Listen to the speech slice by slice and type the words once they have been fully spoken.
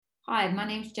Hi, my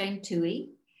name's Jane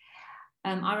Toohey.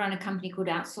 I run a company called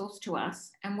Outsource To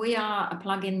Us, and we are a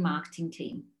plug-in marketing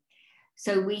team.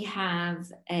 So we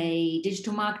have a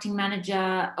digital marketing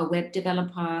manager, a web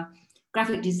developer,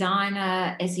 graphic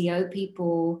designer, SEO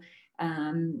people,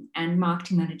 and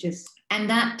marketing managers. And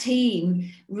that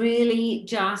team really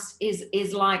just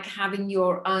is like having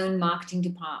your own marketing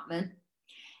department.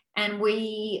 And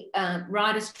we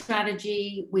write a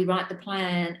strategy, we write the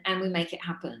plan, and we make it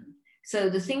happen.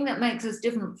 So the thing that makes us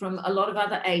different from a lot of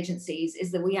other agencies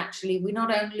is that we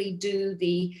not only do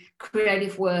the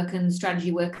creative work and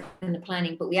strategy work and the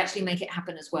planning, but we actually make it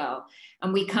happen as well.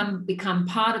 And we become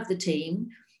part of the team,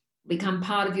 become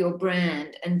part of your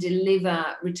brand, and deliver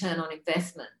return on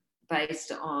investment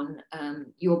based on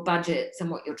your budgets and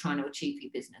what you're trying to achieve for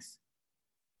your business.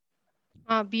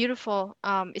 Beautiful.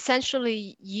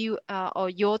 Essentially, you or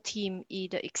your team is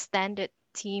the extended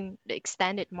team, the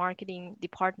extended marketing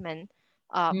department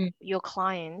of your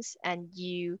clients, and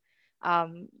you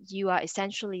are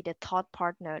essentially the thought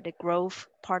partner, the growth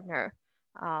partner,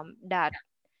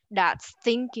 that's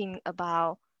thinking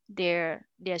about their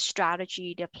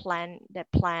strategy, their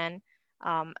plan,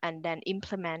 and then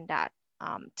implement that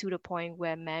to the point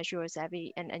where measures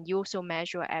every and you also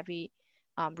measure every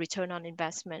return on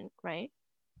investment, right?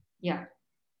 Yeah.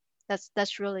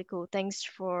 That's really cool. Thanks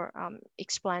for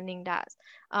explaining that.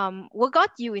 What got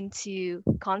you into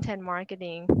content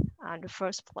marketing in the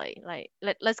first place? Like,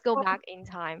 let's go back in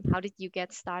time. How did you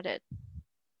get started?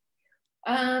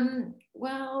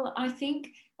 Well, I think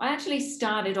I actually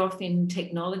started off in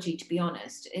technology, to be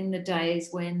honest, in the days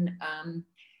when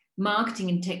marketing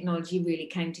and technology really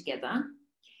came together.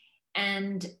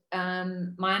 And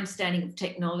my understanding of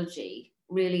technology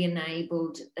really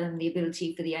enabled the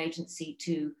ability for the agency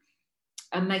to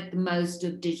make the most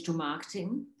of digital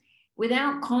marketing.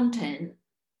 Without content,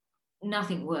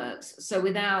 nothing works. So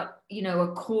without, a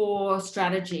core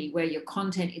strategy where your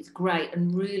content is great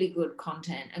and really good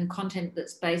content, and content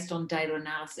that's based on data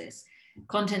analysis,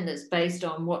 content that's based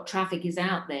on what traffic is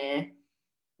out there,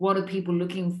 what are people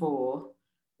looking for,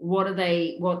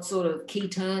 what sort of key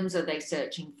terms are they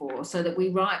searching for, so that we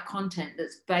write content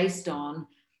that's based on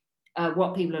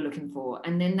what people are looking for.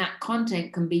 And then that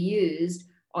content can be used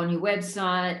on your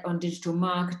website, on digital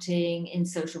marketing, in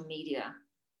social media.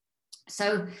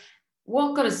 So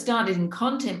what got us started in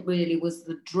content really was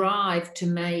the drive to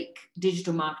make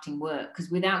digital marketing work,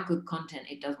 because without good content,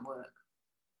 it doesn't work.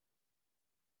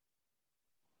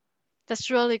 That's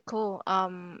really cool.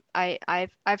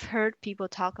 I've heard people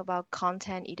talk about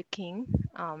content is the king,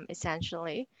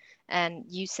 essentially, and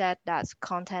you said that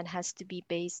content has to be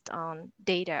based on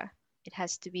data. It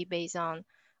has to be based on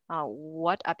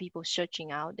what are people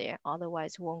searching out there,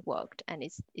 otherwise it won't work. And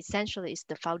it's essentially it's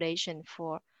the foundation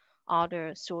for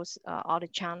other other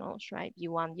channels, right?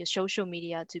 You want your social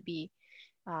media to be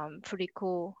pretty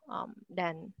cool,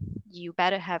 then you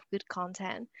better have good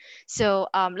content. So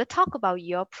let's talk about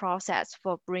your process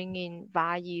for bringing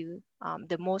value,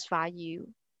 the most value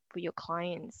for your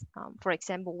clients. For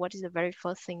example, what is the very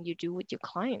first thing you do with your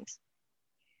clients?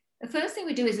 The first thing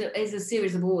we do is a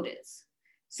series of audits.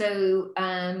 So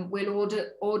we'll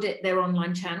audit their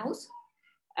online channels.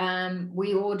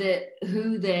 We audit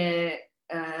who their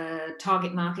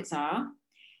target markets are.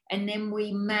 And then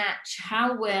we match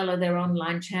how well are their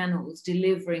online channels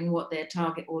delivering what their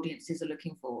target audiences are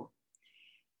looking for.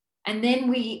 And then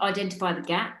we identify the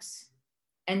gaps,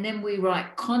 and then we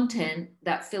write content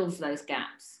that fills those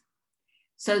gaps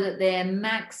so that they're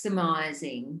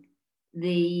maximizing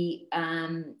the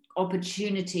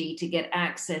opportunity to get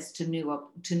access to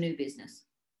new business.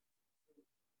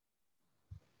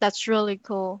 That's really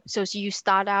cool. So you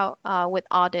start out with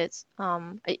audits.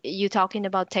 Are you talking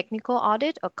about technical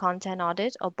audit or content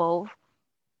audit or both?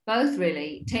 Both,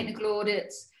 really. Technical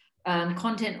audits,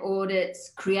 content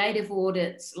audits, creative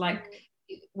audits. Like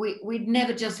we'd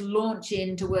never just launch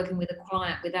into working with a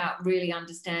client without really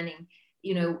understanding,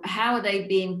 how are they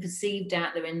being perceived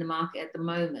out there in the market at the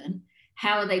moment?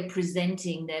 How are they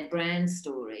presenting their brand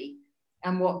story,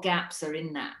 and what gaps are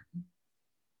in that?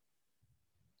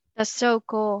 That's so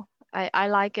cool. I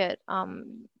like it.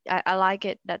 I like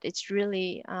it that it's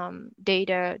really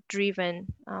data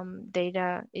driven.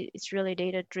 It's really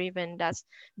data driven. That's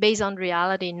based on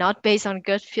reality, not based on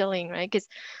gut feeling, right? Because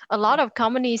a lot of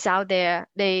companies out there,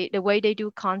 the way they do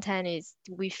content is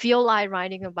we feel like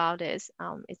writing about this.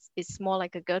 It's more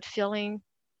like a gut feeling.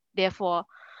 Therefore,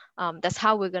 that's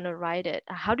how we're gonna write it.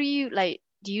 How do you like?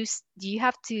 Do you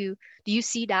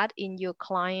see that in your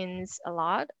clients a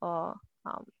lot, or?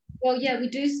 Well, yeah, we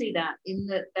do see that in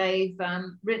that they've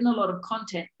written a lot of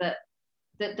content, but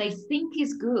that they think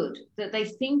is good, that they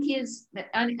think is,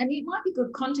 and it might be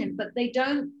good content, but they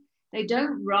don't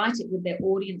write it with their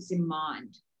audience in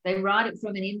mind. They write it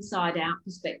from an inside out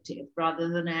perspective rather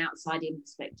than an outside in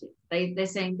perspective. They're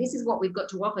saying, this is what we've got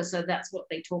to offer, so that's what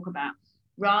they talk about,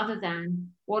 rather than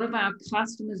what are our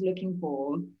customers looking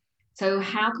for? So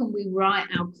how can we write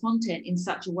our content in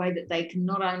such a way that they can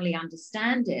not only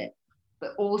understand it,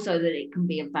 but also that it can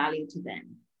be of value to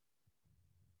them?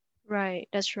 Right,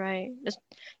 that's right.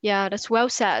 That's well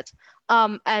said.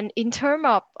 And in terms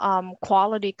of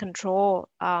quality control,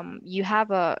 you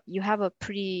have a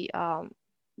pretty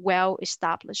well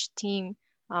established team.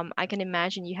 I can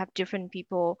imagine you have different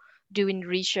people doing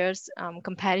research,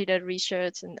 competitor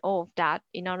research, and all of that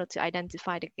in order to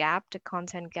identify the gap, the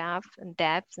content gap and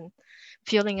depth, and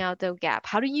filling out the gap.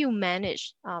 How do you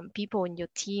manage people in your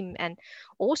team and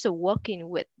also working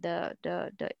with the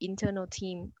internal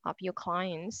team of your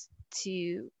clients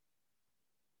to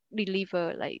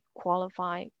deliver like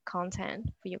qualified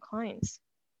content for your clients?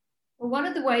 Well, one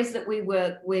of the ways that we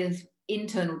work with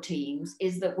internal teams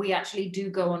is that we actually do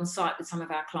go on site with some of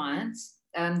our clients,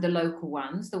 the local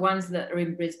ones, the ones that are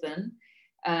in Brisbane,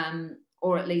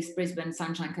 or at least Brisbane,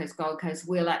 Sunshine Coast, Gold Coast.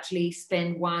 We'll actually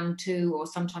spend 1, 2, or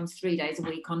sometimes 3 days a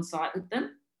week on site with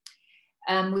them,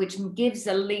 which gives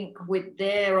a link with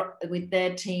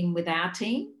their team, with our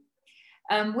team.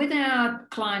 With our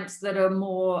clients that are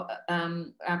more,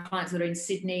 our clients that are in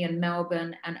Sydney and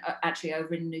Melbourne and actually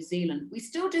over in New Zealand, we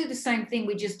still do the same thing.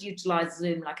 We just utilize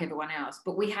Zoom like everyone else,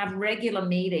 but we have regular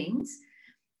meetings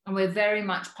and we're very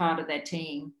much part of their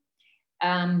team.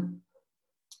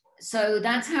 So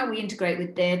that's how we integrate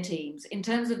with their teams. In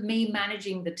terms of me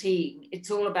managing the team, it's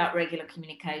all about regular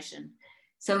communication.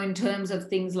 So in terms of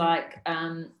things like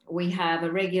we have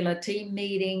a regular team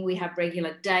meeting, we have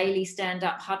regular daily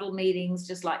stand-up huddle meetings,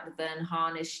 just like the Vern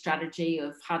Harnish strategy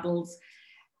of huddles.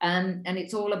 And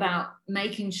it's all about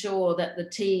making sure that the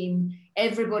team,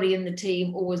 everybody in the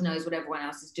team always knows what everyone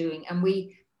else is doing. And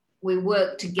we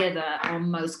work together on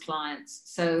most clients.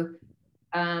 So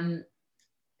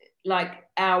like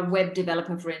our web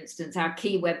developer, for instance, our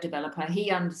key web developer,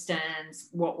 he understands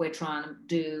what we're trying to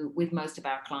do with most of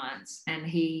our clients, and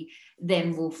he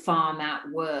then will farm out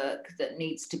work that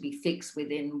needs to be fixed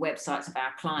within websites of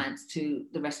our clients to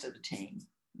the rest of the team.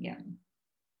 Yeah.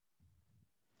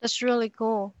 That's really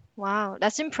cool. Wow,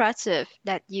 that's impressive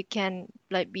that you can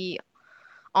like be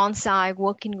on site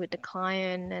working with the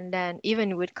client, and then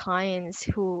even with clients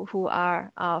who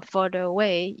are further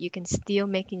away, you can still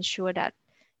making sure that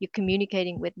you're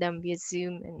communicating with them via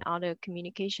Zoom and other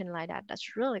communication like that.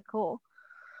 That's really cool.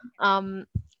 How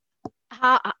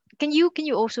can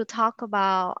you also talk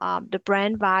about the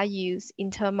brand values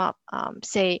in terms of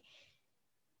say,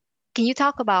 can you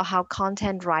talk about how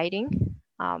content writing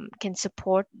can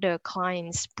support the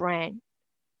client's brand?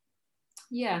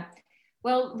 Yeah.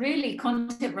 Well, really,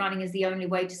 content writing is the only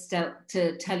way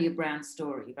to tell your brand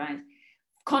story, right?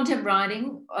 Content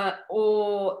writing,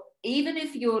 or even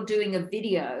if you're doing a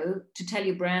video to tell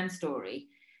your brand story,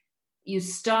 you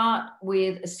start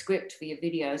with a script for your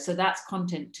video. So that's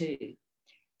content too.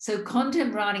 So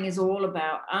content writing is all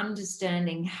about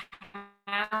understanding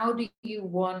how do you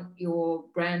want your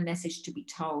brand message to be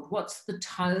told? What's the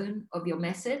tone of your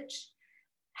message?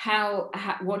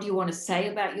 What do you want to say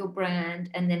about your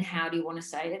brand? And then how do you want to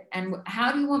say it? And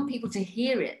how do you want people to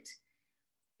hear it?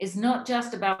 It's not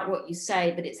just about what you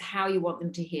say, but it's how you want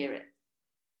them to hear it.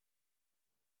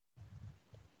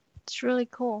 It's really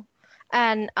cool.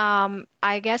 And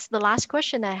I guess the last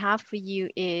question I have for you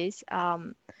is,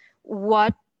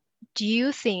 what do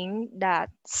you think that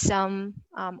some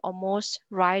or most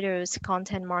writers,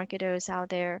 content marketers out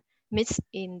there miss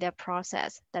in their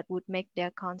process that would make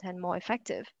their content more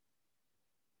effective?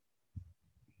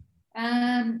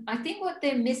 I think what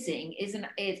they're missing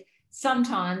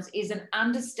sometimes is an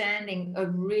understanding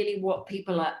of really what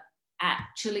people are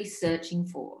actually searching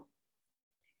for.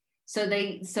 So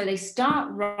they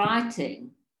start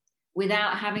writing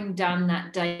without having done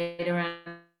that data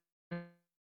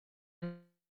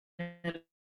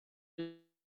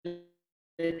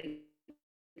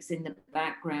in the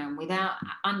background, without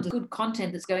under good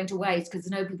content that's going to waste because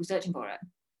there's no people searching for it.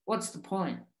 What's the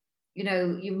point? You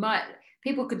know,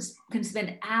 people can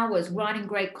spend hours writing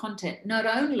great content. Not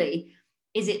only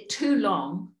is it too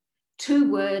long, too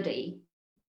wordy,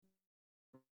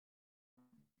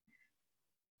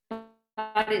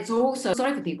 but it's also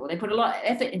sorry for people. They put a lot of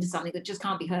effort into something that just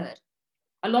can't be heard.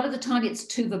 A lot of the time it's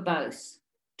too verbose,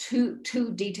 too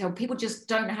detailed. People just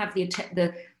don't have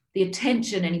the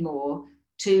attention anymore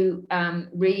to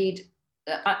read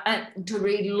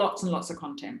lots and lots of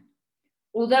content.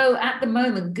 although at the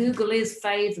moment Google is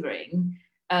favoring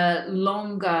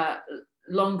longer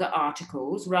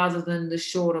articles rather than the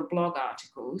shorter blog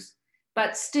articles.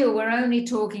 But still, we're only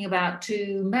talking about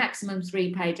 2, maximum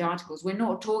 3-page articles. We're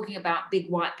not talking about big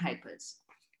white papers.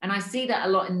 And I see that a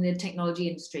lot in the technology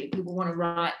industry. People want to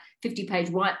write 50-page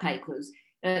white papers.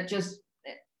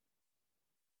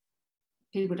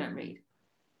 People don't read.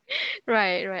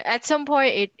 Right, right. At some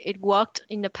point, it worked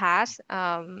in the past.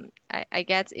 I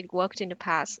guess it worked in the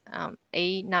past,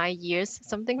 8, 9 years,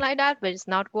 something like that. But it's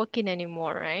not working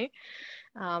anymore, right?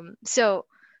 So,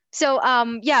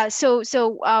 yeah. Yeah.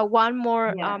 One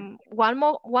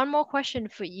more question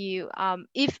for you.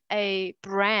 If a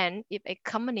brand, if a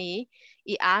company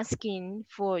is asking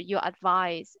for your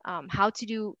advice, how to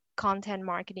do content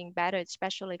marketing better,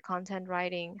 especially content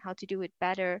writing, how to do it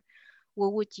better,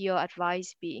 what would your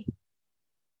advice be?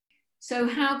 So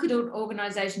how could an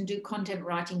organization do content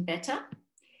writing better?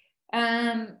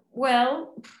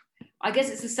 Well, I guess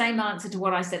it's the same answer to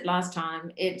what I said last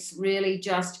time. It's really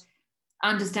just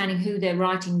understanding who they're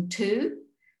writing to,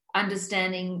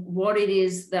 understanding what it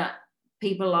is that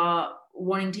people are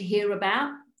wanting to hear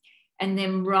about, and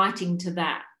then writing to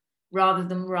that rather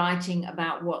than writing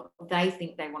about what they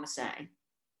think they want to say.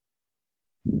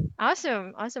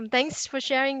 Awesome, awesome. Thanks for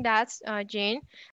sharing that, Jane.